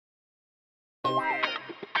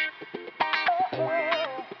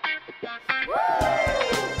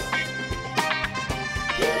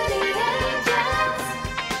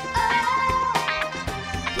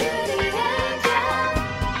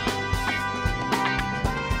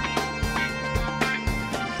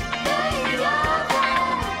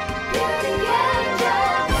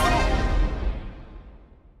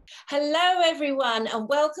everyone, and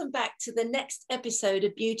welcome back to the next episode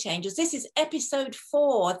of Beauty Angels. This is episode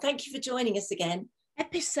 4. Thank you for joining us again.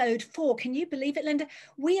 Episode 4. Can you believe it, Linda?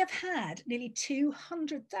 We have had nearly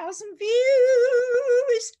 200,000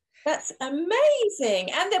 views. That's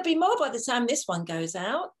amazing. And there'll be more by the time this one goes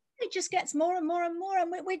out. It just gets more and more and more,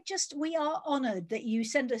 and we are honored that you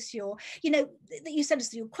send us your, that you send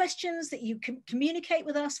us your questions, that you can communicate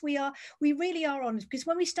with us. We really are honored, because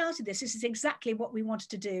when we started this is exactly what we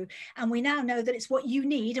wanted to do, and we now know that it's what you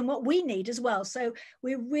need and what we need as well. So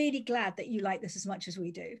we're really glad that you like this as much as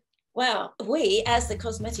we do. Well, we, as the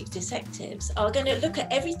Cosmetic Detectives, are going to look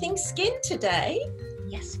at everything skin today.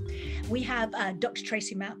 Yes. We have Dr.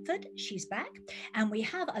 Tracy Mountford, she's back. And we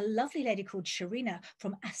have a lovely lady called Sharina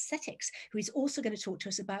from Aesthetics, who is also going to talk to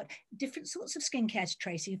us about different sorts of skincare to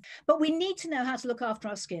Tracy. But we need to know how to look after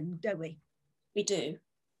our skin, don't we? We do.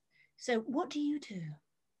 So what do you do?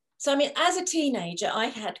 So, I mean, as a teenager, I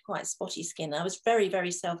had quite spotty skin. I was very,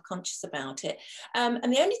 very self-conscious about it. And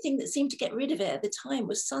the only thing that seemed to get rid of it at the time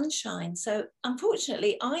was sunshine. So,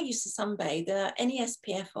 unfortunately, I used to sunbathe without any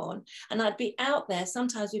SPF on, and I'd be out there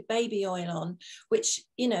sometimes with baby oil on, which,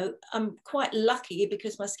 I'm quite lucky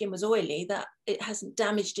because my skin was oily that it hasn't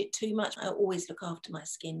damaged it too much. I always look after my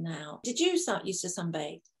skin now. Did you used to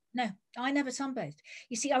sunbathe? No, I never sunbathed.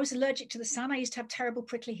 You see, I was allergic to the sun. I used to have terrible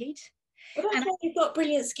prickly heat. But I thought you've got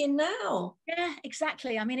brilliant skin now. Yeah,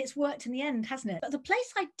 exactly. I mean, it's worked in the end, hasn't it? But the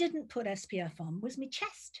place I didn't put SPF on was my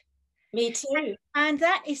chest. Me too. And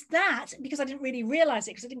that is because I didn't really realize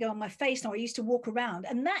it, because I didn't go on my face. Now I used to walk around,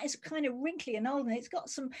 and that is kind of wrinkly and old, and it's got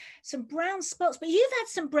some brown spots. But you've had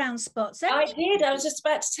some brown spots, haven't you? I did. I was just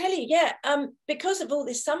about to tell you. Yeah, because of all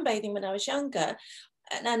this sunbathing when I was younger,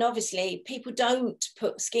 and obviously people don't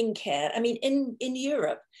put skincare. I mean, in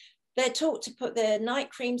Europe, they're taught to put their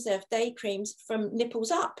night creams, their day creams from nipples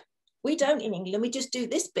up. We don't in England, we just do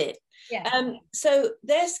this bit. Yeah. So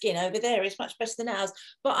their skin over there is much better than ours.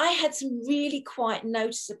 But I had some really quite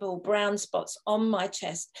noticeable brown spots on my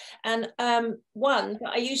chest. And one,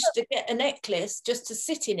 I used to get a necklace just to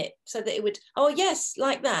sit in it so that it would, oh yes,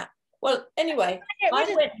 like that. Well, anyway,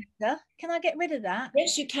 Can I get rid of that?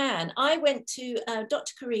 Yes, you can. I went to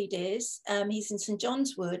Dr. Carides, he's in St.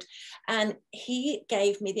 John's Wood, and he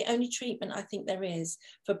gave me the only treatment I think there is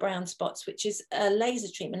for brown spots, which is a laser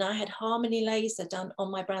treatment. I had Harmony laser done on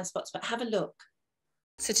my brown spots, but have a look.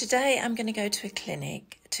 So today I'm going to go to a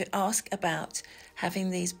clinic to ask about having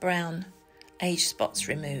these brown age spots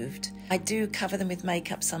removed. I do cover them with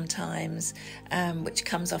makeup sometimes, which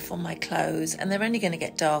comes off on my clothes, and they're only going to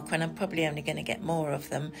get dark when I'm probably only going to get more of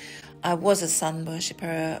them. I was a sun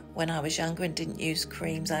worshipper when I was younger and didn't use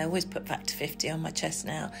creams. I always put Factor 50 on my chest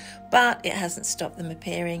now, but it hasn't stopped them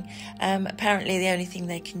appearing. Apparently the only thing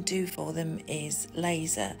they can do for them is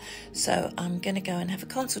laser. So I'm going to go and have a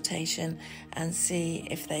consultation and see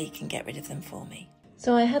if they can get rid of them for me.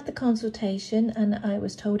 So I had the consultation and I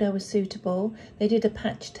was told I was suitable. They did a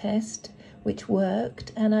patch test, which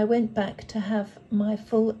worked, and I went back to have my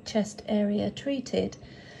full chest area treated.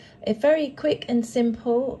 It's very quick and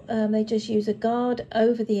simple. They just use a guard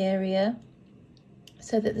over the area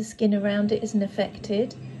so that the skin around it isn't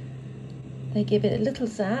affected. They give it a little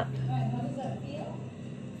zap. How does that feel?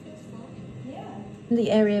 Yeah. The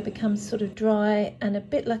area becomes sort of dry and a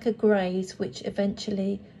bit like a graze, which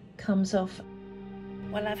eventually comes off.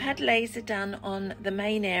 Well, I've had laser done on the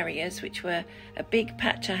main areas, which were a big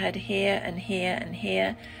patch I had here and here and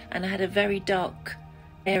here, and I had a very dark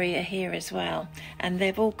area here as well, and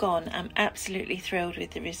they've all gone. I'm absolutely thrilled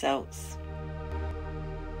with the results.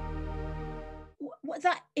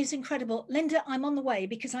 That is incredible, Linda. I'm on the way,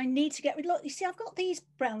 because I need to get rid. Look, you see, I've got these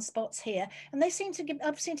brown spots here, and I've seemed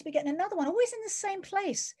to be getting another one, always in the same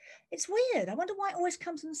place. It's weird. I wonder why it always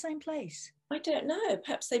comes in the same place. I don't know.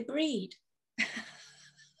 Perhaps they breed.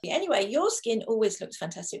 Anyway, your skin always looks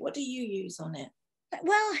fantastic. What do you use on it?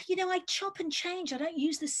 Well, I chop and change. I don't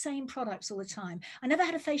use the same products all the time. I never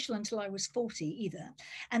had a facial until I was 40 either.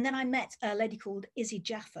 And then I met a lady called Izzy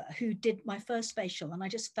Jaffa, who did my first facial, and I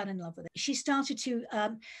just fell in love with it. She started to,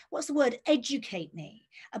 educate me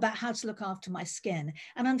about how to look after my skin.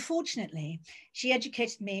 And unfortunately, she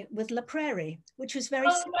educated me with La Prairie, which was very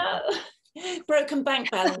no. Broken bank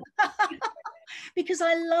balance. Because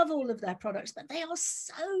I love all of their products, but they are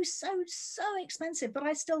so expensive, but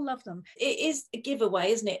I still love them. It is a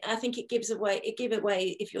giveaway, isn't it? I think it gives away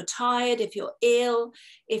if you're tired, if you're ill,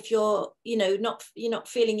 if you're, you're not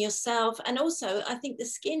feeling yourself. And also I think the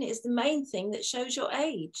skin is the main thing that shows your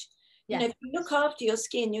age. Yeah. If you look after your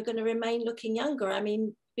skin, you're going to remain looking younger. I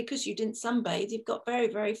mean, because you didn't sunbathe, you've got very,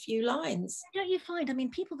 very few lines. Don't you find, I mean,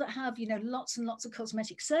 people that have, you know, lots and lots of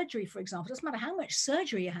cosmetic surgery, for example, doesn't matter how much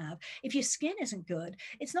surgery you have, if your skin isn't good,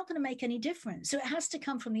 it's not going to make any difference. So it has to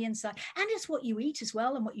come from the inside. And it's what you eat as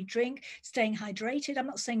well and what you drink, staying hydrated. I'm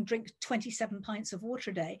not saying drink 27 pints of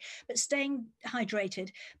water a day, but staying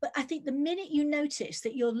hydrated. But I think the minute you notice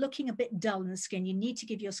that you're looking a bit dull in the skin, you need to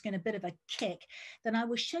give your skin a bit of a kick, then I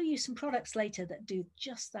will show you some products later that do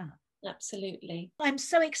just that. Absolutely. I'm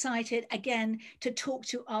so excited again to talk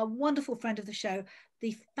to our wonderful friend of the show,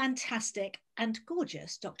 the fantastic and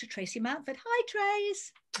gorgeous Dr. Tracy Mountford. Hi,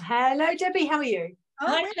 Trace. Hello, Debbie. How are you?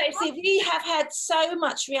 Hi, Tracy. We have had so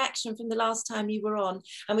much reaction from the last time you were on,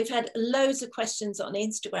 and we've had loads of questions on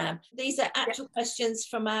Instagram. These are actual questions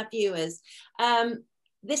from our viewers.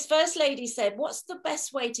 This first lady said, what's the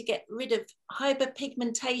best way to get rid of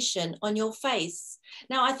hyperpigmentation on your face?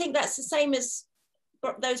 Now, I think that's the same as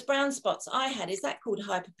those brown spots I had. Is that called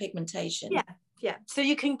hyperpigmentation? Yeah. So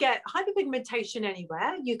you can get hyperpigmentation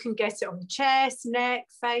anywhere. You can get it on the chest, neck,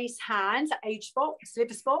 face, hands, age spots,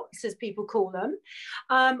 liver spots, as people call them.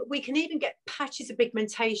 We can even get patches of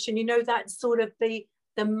pigmentation. You know, that's sort of the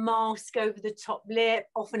mask over the top lip,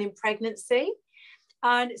 often in pregnancy.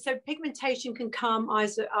 And so pigmentation can come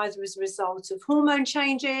either as a result of hormone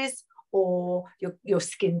changes or your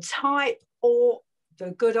skin type, or the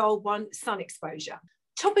good old one, sun exposure.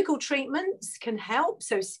 Topical treatments can help.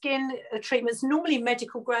 So skin treatments, normally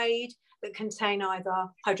medical grade, that contain either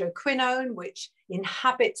hydroquinone, which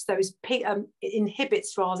inhibits those pigment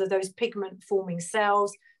forming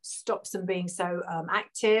cells, stops them being so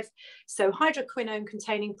active. So hydroquinone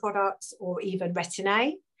containing products, or even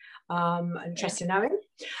Retin-A. And tretinoin.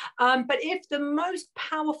 But if the most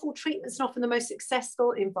powerful treatments and often the most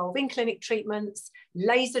successful involve in-clinic treatments,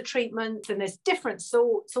 laser treatments, and there's different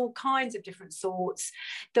sorts, all kinds of different sorts,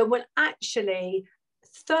 that will actually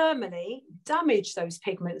thermally damage those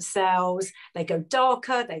pigment cells. They go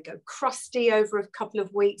darker, they go crusty over a couple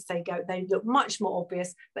of weeks, they look much more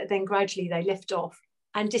obvious, but then gradually they lift off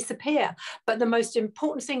and disappear. But the most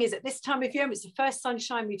important thing is, at this time of year, it's the first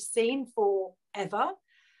sunshine we've seen forever.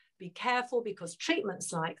 Be careful, because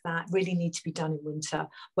treatments like that really need to be done in winter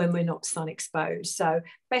when we're not sun exposed. So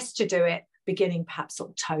best to do it beginning perhaps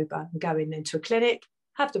October, and go into a clinic,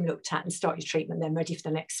 have them looked at, and start your treatment then, ready for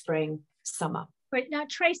the next spring, summer. Right, now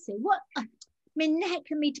Tracy, I mean, neck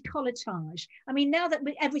and me décolletage. I mean, now that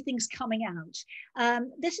everything's coming out,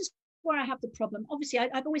 this is where I have the problem. Obviously,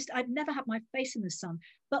 I've never had my face in the sun,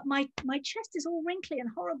 but my chest is all wrinkly and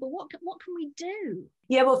horrible. What can we do?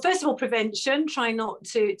 Yeah, well, first of all, prevention. Try not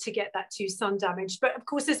to get that too sun damaged. But of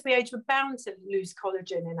course, as we age, we're bound to lose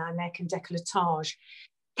collagen in our neck and décolletage.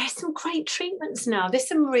 There's some great treatments now. There's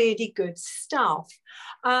some really good stuff.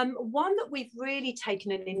 One that we've really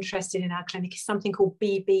taken an interest in our clinic is something called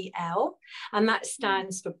BBL, and that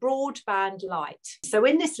stands for broadband light. So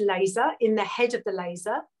in this laser, in the head of the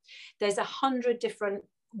laser, there's 100 different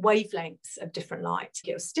wavelengths of different light.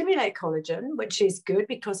 It will stimulate collagen, which is good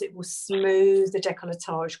because it will smooth the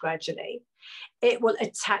décolletage gradually. It will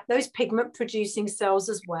attack those pigment producing cells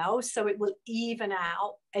as well, so it will even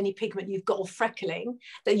out any pigment you've got or freckling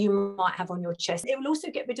that you might have on your chest. It will also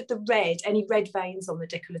get rid of the red, any red veins on the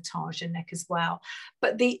décolletage and neck as well.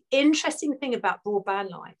 But the interesting thing about broadband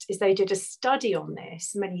light is they did a study on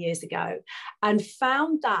this many years ago and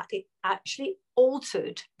found that it actually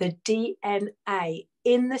altered the DNA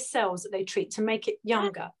in the cells that they treat to make it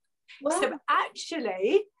younger. Wow. So it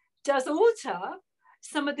actually does alter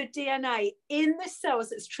some of the DNA in the cells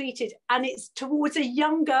that's treated, and it's towards a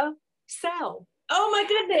younger cell. Oh my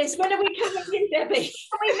goodness, when are we coming in, Debbie?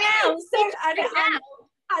 Now.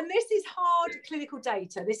 And this is hard clinical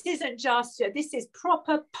data. This isn't just, this is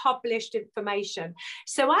proper published information.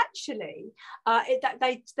 So actually,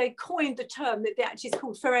 they coined the term that actually is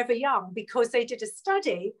called Forever Young, because they did a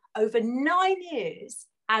study over 9 years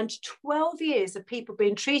and 12 years of people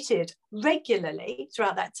being treated regularly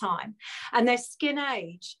throughout that time. And their skin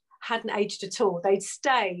age hadn't aged at all. They'd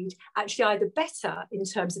stayed actually either better in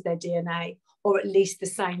terms of their DNA, or at least the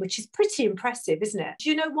same, which is pretty impressive, isn't it? Do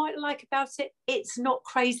you know what I like about it? It's not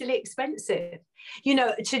crazily expensive. You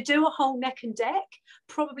know, to do a whole neck and deck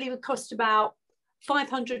probably would cost about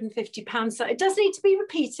 £550. So it does need to be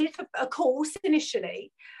repeated for a course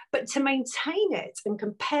initially, but to maintain it and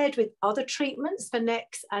compared with other treatments for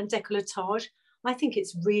necks and décolletage, I think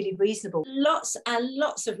it's really reasonable. Lots and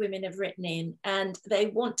lots of women have written in, and they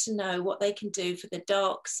want to know what they can do for the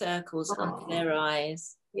dark circles under their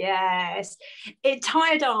eyes. Yes,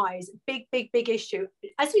 tired eyes, big issue.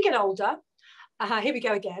 As we get older, here we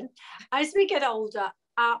go again. As we get older,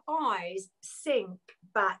 our eyes sink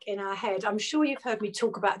back in our head. I'm sure you've heard me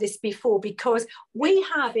talk about this before, because we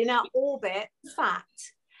have in our orbit fat.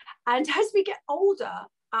 And as we get older,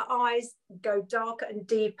 our eyes go darker and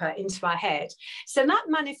deeper into our head. So that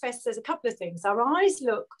manifests as a couple of things. Our eyes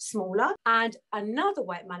look smaller, and another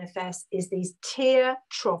way it manifests is these tear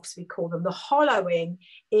troughs, we call them, the hollowing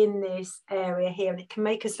in this area here, and it can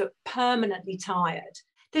make us look permanently tired.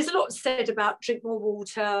 There's a lot said about drink more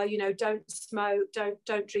water, you know, don't smoke,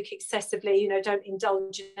 don't drink excessively, you know, don't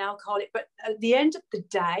indulge in alcohol. But at the end of the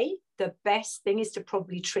day, the best thing is to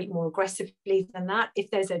probably treat more aggressively than that.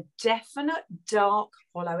 If there's a definite dark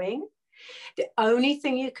hollowing, the only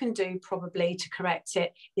thing you can do probably to correct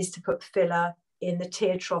it is to put filler in the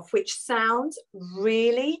tear trough, which sounds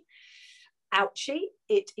really ouchy.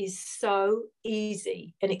 It is so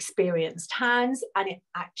easy in experienced hands, and it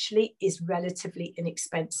actually is relatively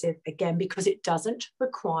inexpensive, again, because it doesn't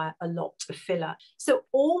require a lot of filler. So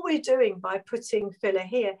all we're doing by putting filler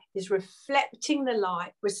here is reflecting the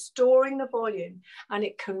light, restoring the volume, and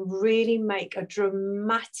it can really make a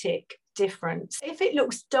dramatic difference. If it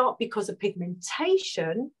looks dark because of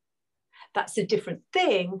pigmentation, that's a different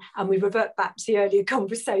thing. And we revert back to the earlier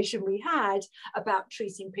conversation we had about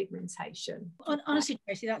treating pigmentation. Honestly,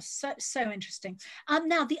 Tracy, that's so interesting.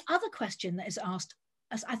 Now, the other question that is asked,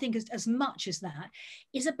 I think as much as that,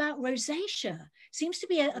 is about rosacea. Seems to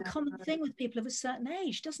be a common thing with people of a certain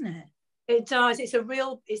age, doesn't it? It does. It's a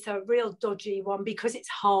real dodgy one because it's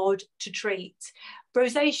hard to treat.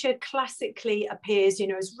 Rosacea classically appears, you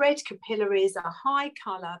know, as red capillaries, a high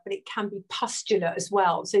colour, but it can be pustular as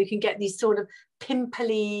well. So you can get these sort of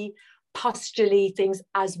pimply, pustuly things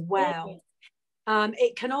as well.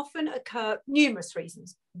 It can often occur numerous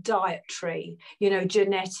reasons: dietary, you know,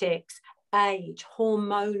 genetics, age,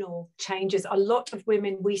 hormonal changes. A lot of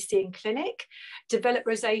women we see in clinic develop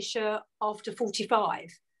rosacea after 45.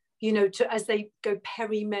 You know, as they go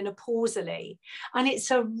perimenopausally. And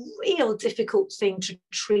it's a real difficult thing to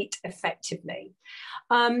treat effectively.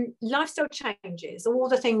 Lifestyle changes, all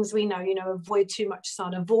the things we know, you know, avoid too much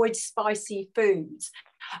sun, avoid spicy foods,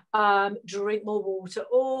 drink more water,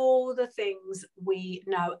 all the things we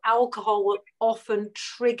know. Alcohol will often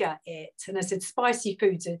trigger it. And I said, spicy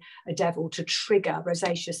foods are a devil to trigger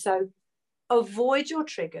rosacea. So avoid your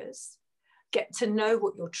triggers. Get to know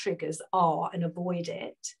what your triggers are and avoid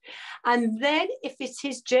it. And then if it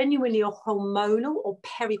is genuinely a hormonal or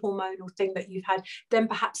perihormonal thing that you've had, then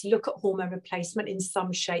perhaps look at hormone replacement in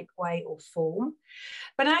some shape, way or form.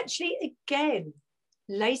 But actually, again,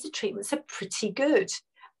 laser treatments are pretty good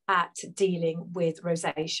at dealing with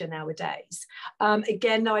rosacea nowadays.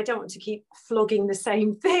 Again, though, I don't want to keep flogging the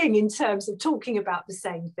same thing in terms of talking about the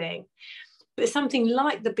same thing. But something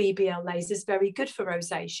like the BBL laser is very good for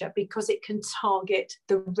rosacea because it can target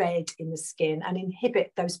the red in the skin and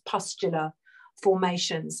inhibit those pustular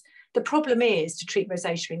formations. The problem is, to treat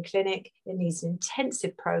rosacea in clinic, it needs an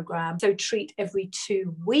intensive program. So treat every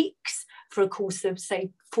 2 weeks for a course of,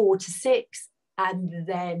 say, 4 to 6, and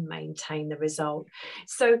then maintain the result.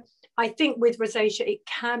 So I think with rosacea, it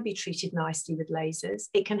can be treated nicely with lasers.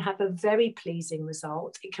 It can have a very pleasing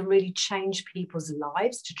result. It can really change people's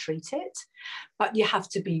lives to treat it. But you have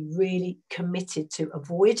to be really committed to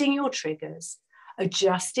avoiding your triggers,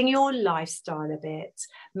 adjusting your lifestyle a bit,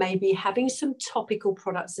 maybe having some topical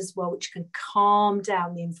products as well, which can calm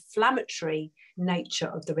down the inflammatory nature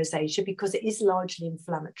of the rosacea, because it is largely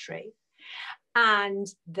inflammatory. And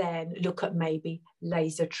then look at maybe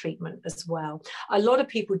laser treatment as well. A lot of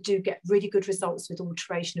people do get really good results with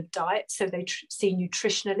alteration of diet, so they see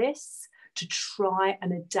nutritionalists to try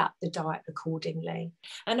and adapt the diet accordingly.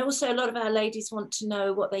 And also a lot of our ladies want to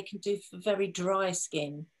know what they can do for very dry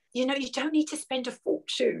skin. You know, you don't need to spend a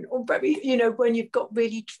fortune or very, you know, when you've got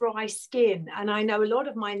really dry skin. And I know a lot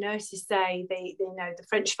of my nurses say they know the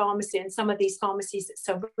French pharmacy and some of these pharmacies that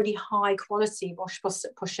sell really high quality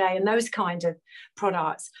Roche-Posay and those kind of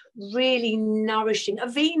products, really nourishing.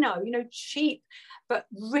 Aveeno, you know, cheap but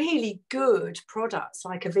really good products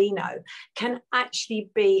like Aveeno can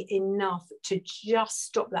actually be enough to just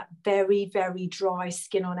stop that very, very dry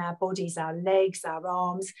skin on our bodies, our legs, our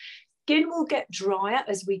arms. Skin will get drier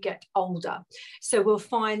as we get older. So we'll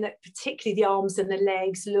find that particularly the arms and the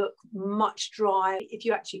legs look much drier. If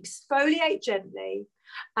you actually exfoliate gently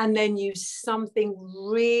and then use something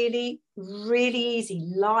really, really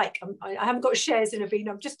easy, like, I haven't got shares in Aveeno,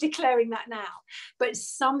 I'm just declaring that now, but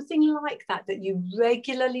something like that you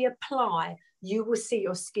regularly apply, you will see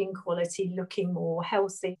your skin quality looking more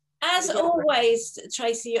healthy. As always,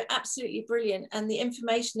 Tracy, you're absolutely brilliant. And the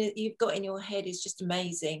information that you've got in your head is just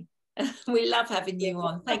amazing. We love having you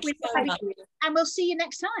on. Thank you so much. And we'll see you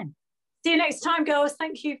next time. See you next time, girls.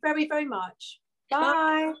 Thank you very, very much.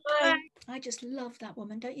 Bye. Bye. I just love that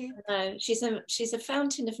woman, don't you? No, she's a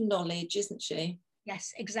fountain of knowledge, isn't she?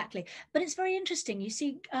 Yes, exactly. But it's very interesting. You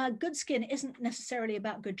see, good skin isn't necessarily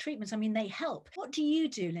about good treatments. I mean, they help. What do you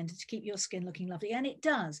do, Linda, to keep your skin looking lovely? And it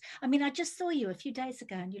does. I mean, I just saw you a few days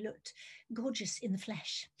ago and you looked gorgeous in the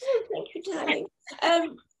flesh. Oh, thank you, darling.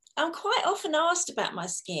 I'm quite often asked about my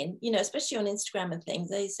skin, you know, especially on Instagram and things.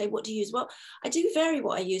 They say, what do you use? Well, I do vary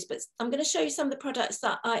what I use, but I'm going to show you some of the products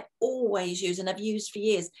that I always use and I've used for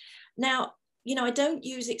years. Now, you know, I don't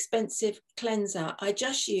use expensive cleanser. I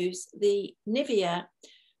just use the Nivea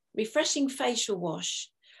Refreshing Facial Wash.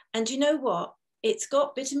 And you know what? It's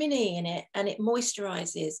got vitamin E in it and it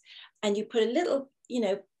moisturizes. And you put a little, you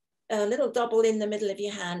know, a little double in the middle of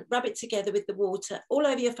your hand, rub it together with the water all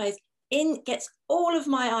over your face. In gets all of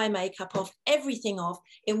my eye makeup off, everything off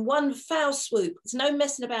in one foul swoop. There's no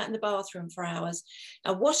messing about in the bathroom for hours.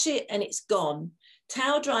 I wash it and it's gone.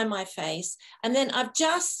 Towel dry my face. And then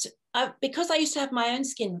because I used to have my own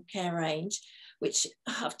skincare range, which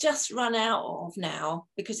I've just run out of now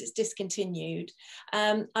because it's discontinued.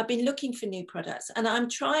 I've been looking for new products and I'm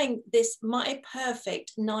trying this My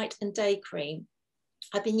Perfect Night and Day Cream.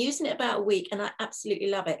 I've been using it about a week and I absolutely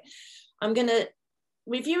love it. I'm going to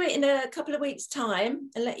review it in a couple of weeks' time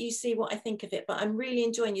and let you see what I think of it, but I'm really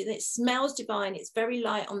enjoying it. It smells divine. It's very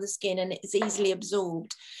light on the skin and it's easily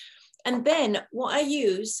absorbed. And then what I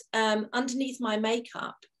use underneath my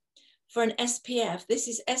makeup for an SPF, this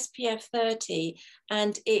is SPF 30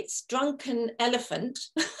 and it's Drunken Elephant.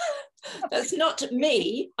 That's not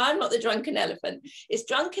me. I'm not the Drunken Elephant. It's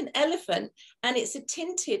Drunken Elephant and it's a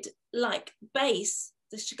tinted like base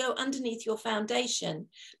that should go underneath your foundation,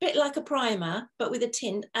 a bit like a primer, but with a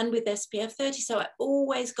tint and with SPF 30. So I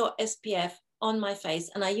always got SPF on my face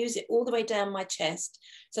and I use it all the way down my chest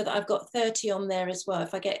so that I've got 30 on there as well.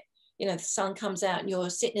 If I get, you know, the sun comes out and you're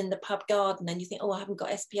sitting in the pub garden and you think, oh, I haven't got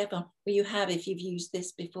SPF on. Well, you have if you've used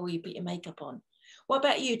this before you put your makeup on. What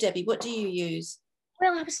about you, Debbie? What do you use?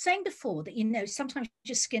 Well, I was saying before that, you know, sometimes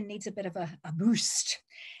your skin needs a bit of a boost.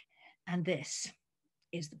 And this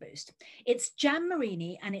is the boost. It's Jan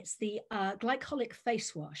Marini and it's the glycolic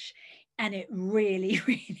face wash. And it really,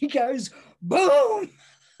 really goes boom.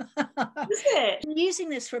 Is it? I'm using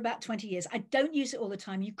this for about 20 years. I don't use it all the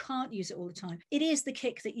time. You can't use it all the time. It is the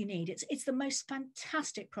kick that you need. It's the most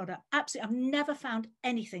fantastic product. Absolutely. I've never found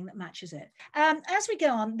anything that matches it. As we go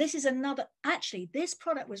on, this is another, actually, this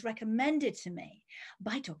product was recommended to me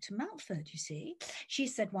by Dr. Mountford, you see. She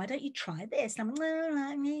said, why don't you try this? And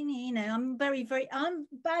I'm, you know, I'm I'm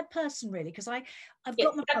a bad person really, because I've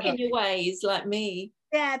got my stuck in your ways like me.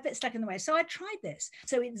 Yeah, a bit stuck in the way. So I tried this.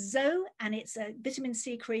 So it's Zoe and it's a vitamin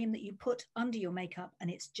C cream that you put under your makeup and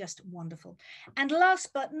it's just wonderful. And last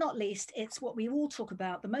but not least, it's what we all talk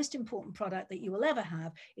about. The most important product that you will ever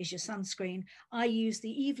have is your sunscreen. I use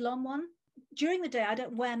the Eve Lom one. During the day, I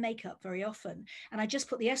don't wear makeup very often. And I just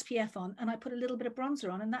put the SPF on and I put a little bit of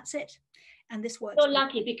bronzer on and that's it. And this works. You're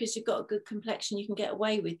lucky because you've got a good complexion, you can get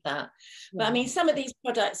away with that. But I mean, some of these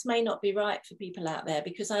products may not be right for people out there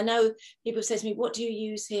because I know people say to me, what do you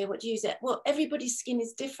use here? What do you use there? Well, everybody's skin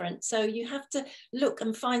is different. So you have to look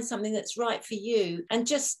and find something that's right for you and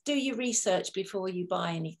just do your research before you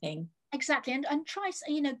buy anything. Exactly. And try,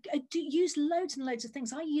 you know, use loads and loads of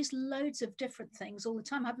things. I use loads of different things all the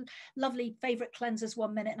time. I have lovely favorite cleansers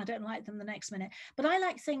one minute and I don't like them the next minute. But I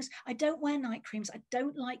like things, I don't wear night creams. I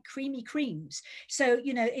don't like creamy creams. So,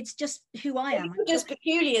 you know, it's just who I am. You're just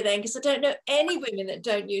peculiar then, because I don't know any women that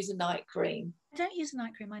don't use a night cream. I don't use a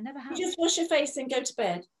night cream. I never have. You just wash your face and go to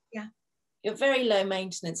bed. Yeah. You're very low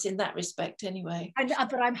maintenance in that respect anyway.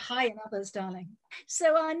 But I'm high in others, darling.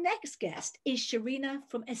 So our next guest is Sharina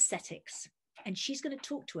from Aesthetics, and she's going to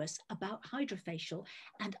talk to us about hydrofacial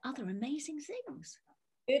and other amazing things.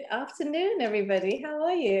 Good afternoon, everybody. How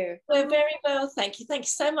are you? We're very well, thank you. Thank you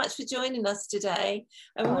so much for joining us today.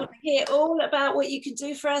 And we want to hear all about what you can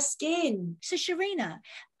do for our skin. So Sharina,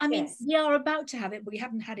 I mean, Yes. we are about to have it, but we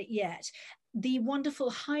haven't had it yet. The wonderful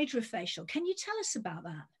hydrofacial. Can you tell us about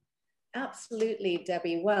that? Absolutely,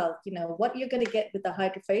 Debbie. Well, you know, what you're going to get with the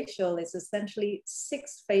hydrofacial is essentially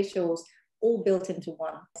 6 facials all built into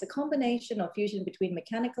one. It's a combination or fusion between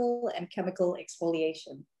mechanical and chemical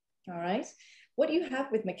exfoliation. All right. What you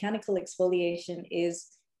have with mechanical exfoliation is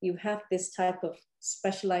you have this type of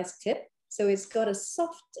specialized tip. So it's got a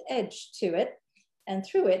soft edge to it. And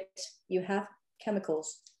through it, you have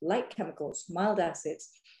chemicals, light chemicals, mild acids,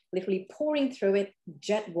 literally pouring through it,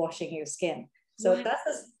 jet washing your skin. So Wow.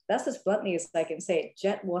 that's as bluntly as I can say it,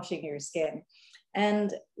 jet washing your skin.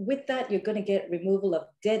 And with that, you're going to get removal of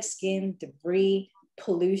dead skin, debris,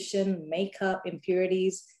 pollution, makeup,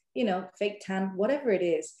 impurities, you know, fake tan, whatever it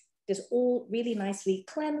is, just all really nicely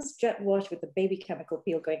cleansed, jet washed with the baby chemical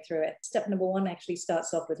peel going through it. Step number one actually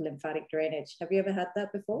starts off with lymphatic drainage. Have you ever had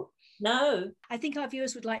that before? No. I think our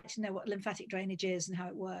viewers would like to know what lymphatic drainage is and how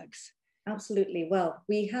it works. Absolutely. Well,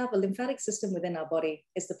 we have a lymphatic system within our body.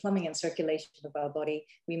 It's the plumbing and circulation of our body.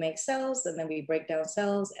 We make cells and then we break down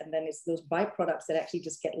cells, and then it's those byproducts that actually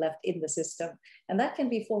just get left in the system. And that can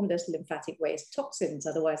be formed as lymphatic waste, toxins,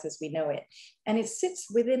 otherwise as we know it. And it sits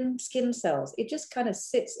within skin cells. It just kind of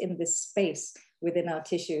sits in this space within our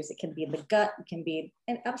tissues. It can be in the gut, it can be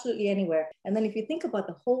in absolutely anywhere. And then if you think about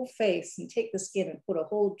the whole face and take the skin and put a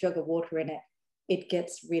whole jug of water in it, it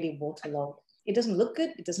gets really waterlogged. It doesn't look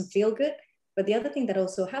good, it doesn't feel good. But the other thing that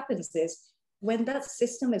also happens is when that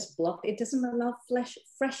system is blocked, it doesn't allow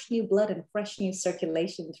fresh new blood and fresh new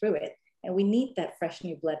circulation through it. And we need that fresh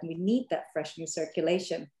new blood, and we need that fresh new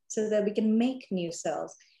circulation so that we can make new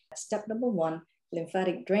cells. Step number one,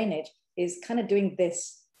 lymphatic drainage, is kind of doing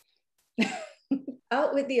this.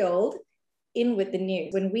 Out with the old, in with the new.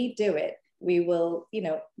 When we do it, we will,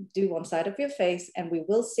 do one side of your face, and we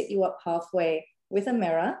will sit you up halfway with a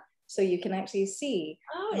mirror, so you can actually see.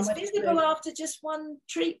 Oh, it's visible after just one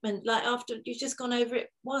treatment, like after you've just gone over it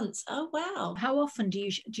once. Oh, wow. How often do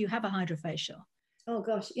you have a hydrofacial? Oh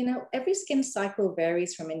gosh, every skin cycle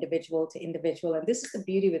varies from individual to individual. And this is the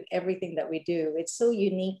beauty with everything that we do. It's so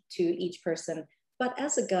unique to each person. But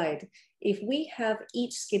as a guide, if we have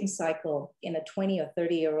each skin cycle in a 20 or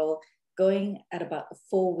 30-year-old going at about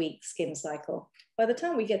a 4-week skin cycle, by the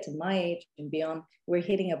time we get to my age and beyond, we're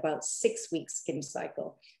hitting about 6-week skin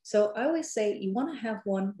cycle. So I always say you want to have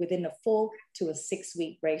one within a 4 to a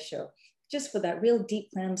 6-week ratio, just for that real deep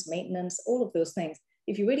cleanse, maintenance, all of those things.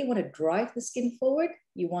 If you really want to drive the skin forward,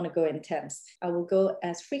 you want to go intense. I will go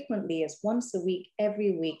as frequently as once a week,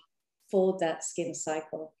 every week for that skin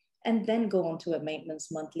cycle, and then go on to a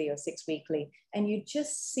maintenance monthly or 6-weekly. And you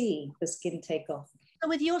just see the skin take off.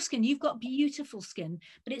 With your skin, you've got beautiful skin,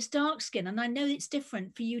 but it's dark skin. And I know it's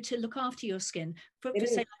different for you to look after your skin, for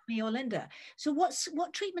say like me or Linda. So what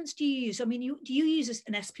treatments do you use? I mean, do you use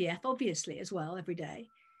an SPF, obviously, as well, every day?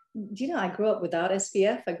 I grew up without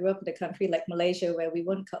SPF. I grew up in a country like Malaysia where we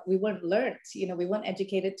weren't learned, we weren't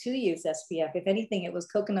educated to use SPF. If anything, it was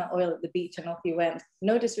coconut oil at the beach and off you went.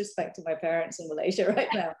 No disrespect to my parents in Malaysia right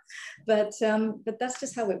now, but that's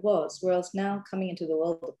just how it was. Whereas now coming into the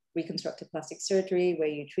world of reconstructive plastic surgery, where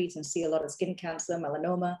you treat and see a lot of skin cancer,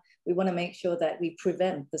 melanoma, we want to make sure that we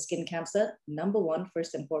prevent the skin cancer, number one,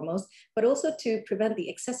 first and foremost, but also to prevent the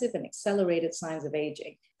excessive and accelerated signs of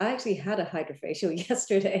aging. I actually had a hydrofacial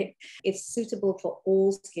yesterday. It's suitable for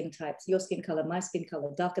all skin types, your skin color, my skin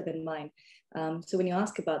color, darker than mine. So when you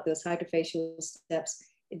ask about those hydrofacial steps,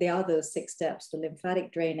 they are those 6 steps: the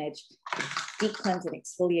lymphatic drainage, deep cleanse and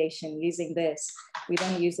exfoliation using this. We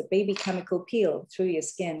then use a baby chemical peel through your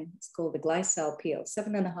skin. It's called the Glycol peel,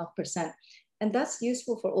 7.5%. And that's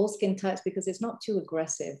useful for all skin types because it's not too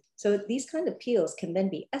aggressive. So these kind of peels can then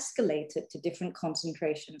be escalated to different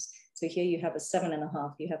concentrations. So here you have a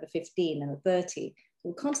 7.5, you have a 15 and a 30.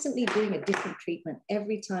 We're constantly doing a different treatment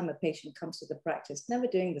every time a patient comes to the practice, never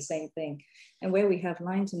doing the same thing. And where we have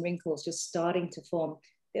lines and wrinkles just starting to form,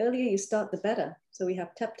 the earlier you start, the better. So we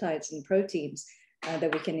have peptides and proteins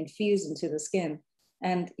that we can infuse into the skin.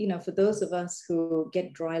 And, for those of us who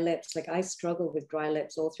get dry lips, like I struggle with dry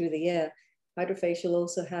lips all through the year, hydrofacial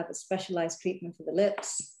also have a specialized treatment for the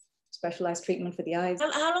lips, specialized treatment for the eyes.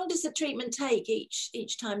 How long does the treatment take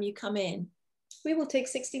each time you come in? We will take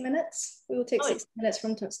 60 minutes. We will take 60 minutes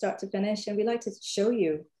from start to finish. And we like to show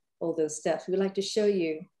you all those steps. We like to show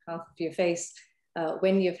you half of your face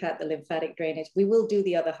when you've had the lymphatic drainage. We will do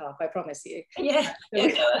the other half, I promise you. Yeah,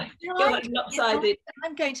 go lopsided.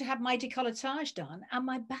 I'm going to have my décolletage done and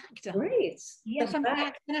my back done. Great. Yes, I'm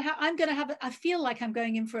going to have, I feel like I'm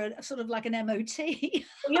going in for a sort of like an MOT.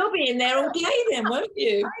 You'll be in there all day then, won't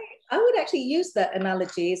you? I would actually use that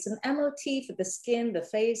analogy. It's an MOT for the skin, the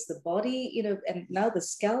face, the body, and now the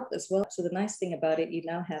scalp as well. So the nice thing about it, you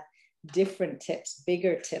now have different tips,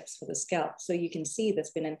 bigger tips for the scalp. So you can see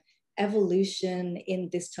there's been an evolution in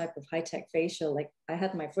this type of high-tech facial. Like I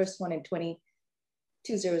had my first one in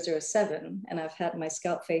 2007, and I've had my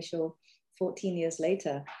scalp facial 14 years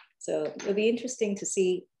later. So it'll be interesting to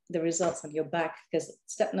see the results on your back, because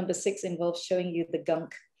step number 6 involves showing you the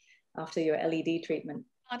gunk after your LED treatment.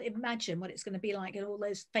 I can't imagine what it's going to be like and all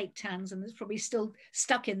those fake tans, and it's probably still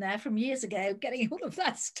stuck in there from years ago, getting all of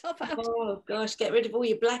that stuff out. Oh gosh, get rid of all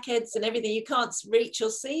your blackheads and everything you can't reach or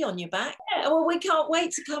see on your back. Yeah, well, we can't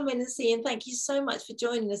wait to come in and see you, and thank you so much for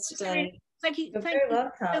joining us today. Thank you. You're Thank very you.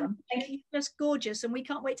 welcome. You're just gorgeous, and we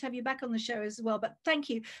can't wait to have you back on the show as well. But thank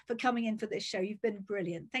you for coming in for this show. You've been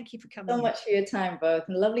brilliant. Thank you for coming. So much for your time, both,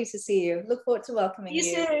 and lovely to see you. Look forward to welcoming you.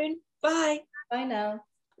 See you soon. Bye. Bye now.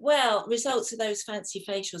 Well, results of those fancy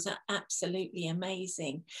facials are absolutely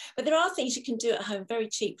amazing. But there are things you can do at home very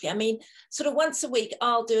cheaply. I mean, sort of once a week,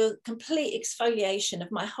 I'll do a complete exfoliation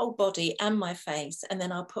of my whole body and my face, and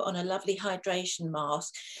then I'll put on a lovely hydration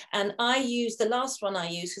mask. And I use the last one I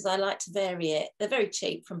use because I like to vary it. They're very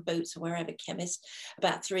cheap from Boots or wherever, chemist,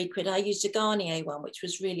 about £3. I used a Garnier one, which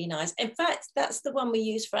was really nice. In fact, that's the one we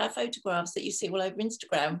use for our photographs that you see all over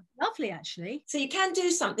Instagram. Lovely, actually. So you can do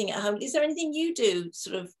something at home. Is there anything you do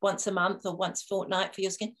sort of once a month or once a fortnight for your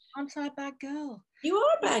skin? I'm so a bad girl. You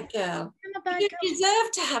are a bad girl. I'm a bad You girl.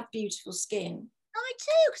 deserve to have beautiful skin. I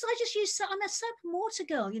do, because I just use, I'm a soap and water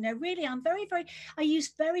girl, you know, really. I'm I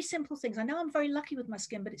use very simple things. I know I'm very lucky with my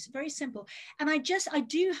skin, but it's very simple. And I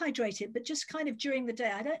do hydrate it, but just kind of during the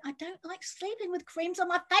day. I don't like sleeping with creams on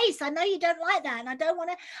my face. I know you don't like that. And I don't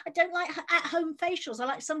like at-home facials. I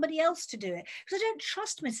like somebody else to do it because I don't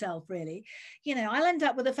trust myself, really. You know, I'll end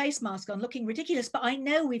up with a face mask on looking ridiculous, but I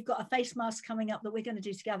know we've got a face mask coming up that we're going to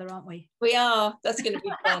do together, aren't we? We are. That's going to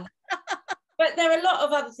be fun. But there are a lot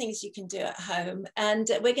of other things you can do at home, and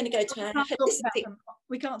we're going to go to our holistic.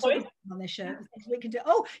 We can't talk about them on this show. We can do.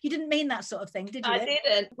 Oh, you didn't mean that sort of thing, did you? I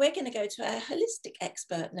didn't. We're going to go to our holistic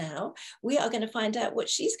expert now. We are going to find out what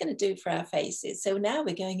she's going to do for our faces. So now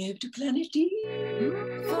we're going over to Planet D.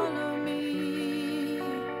 Follow me.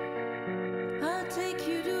 I'll take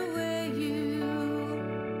you to where you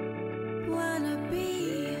wanna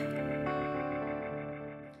be.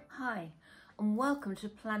 Hi, and welcome to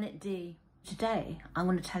Planet D. Today, I'm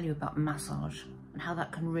going to tell you about massage and how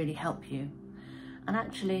that can really help you and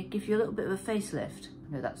actually give you a little bit of a facelift. I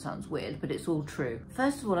know that sounds weird, but it's all true.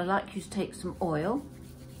 First of all, I'd like you to take some oil,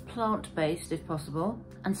 plant-based if possible,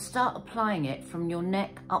 and start applying it from your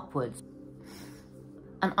neck upwards.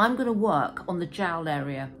 And I'm going to work on the jowl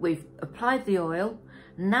area. We've applied the oil.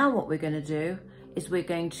 Now what we're going to do is we're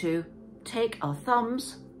going to take our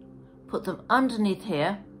thumbs, put them underneath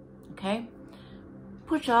here, okay?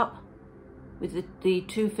 Push up with the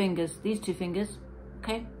two fingers, these two fingers,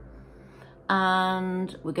 okay?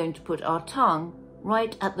 And we're going to put our tongue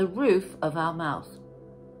right at the roof of our mouth.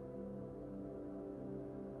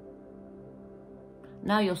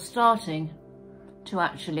 Now you're starting to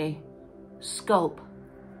actually sculpt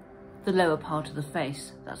the lower part of the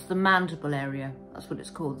face. That's the mandible area. That's what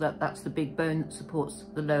it's called. That's the big bone that supports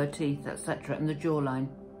the lower teeth, etc., and the jawline.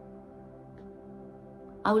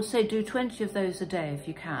 I would say do 20 of those a day if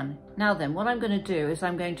you can. Now then, what I'm going to do is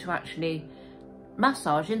I'm going to actually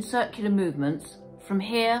massage in circular movements from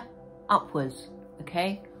here upwards,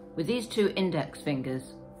 okay, with these two index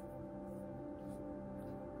fingers.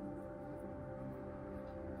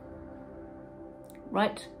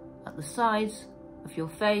 Right at the sides of your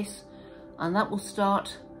face, and that will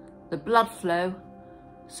start the blood flow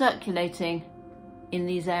circulating in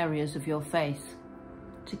these areas of your face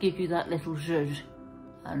to give you that little zhuzh.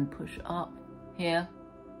 And push up here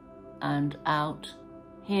and out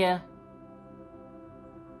here.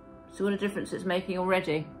 See what a difference it's making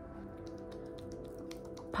already.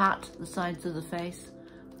 Pat the sides of the face,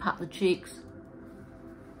 pat the cheeks,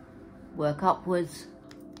 work upwards.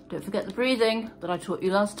 Don't forget the breathing that I taught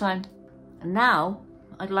you last time. And now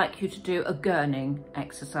I'd like you to do a gurning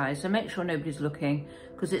exercise. So make sure nobody's looking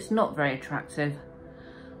because it's not very attractive.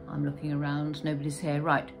 I'm looking around, nobody's here.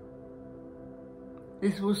 Right.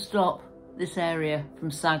 This will stop this area from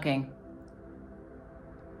sagging.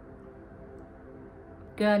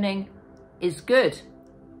 Gurning is good.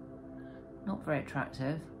 Not very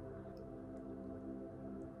attractive,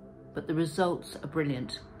 but the results are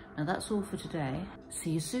brilliant. Now that's all for today. See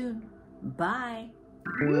you soon. Bye.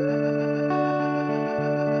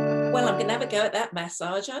 Well, I'm going to have a go at that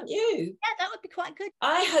massage, aren't you? Yeah, that would be quite good.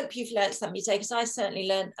 I hope you've learned something today because I certainly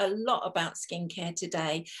learned a lot about skincare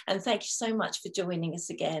today. And thank you so much for joining us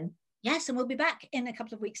again. Yes, and we'll be back in a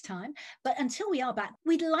couple of weeks' time. But until we are back,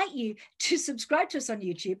 we'd like you to subscribe to us on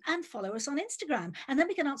YouTube and follow us on Instagram. And then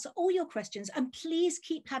we can answer all your questions. And please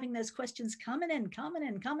keep having those questions coming in,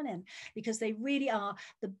 because they really are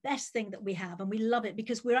the best thing that we have. And we love it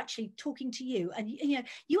because we're actually talking to you. And you know,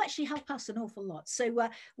 you actually help us an awful lot. So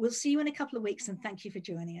we'll see you in a couple of weeks. And thank you for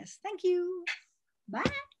joining us. Thank you. Bye.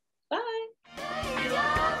 Bye.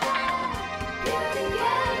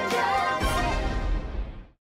 Bye.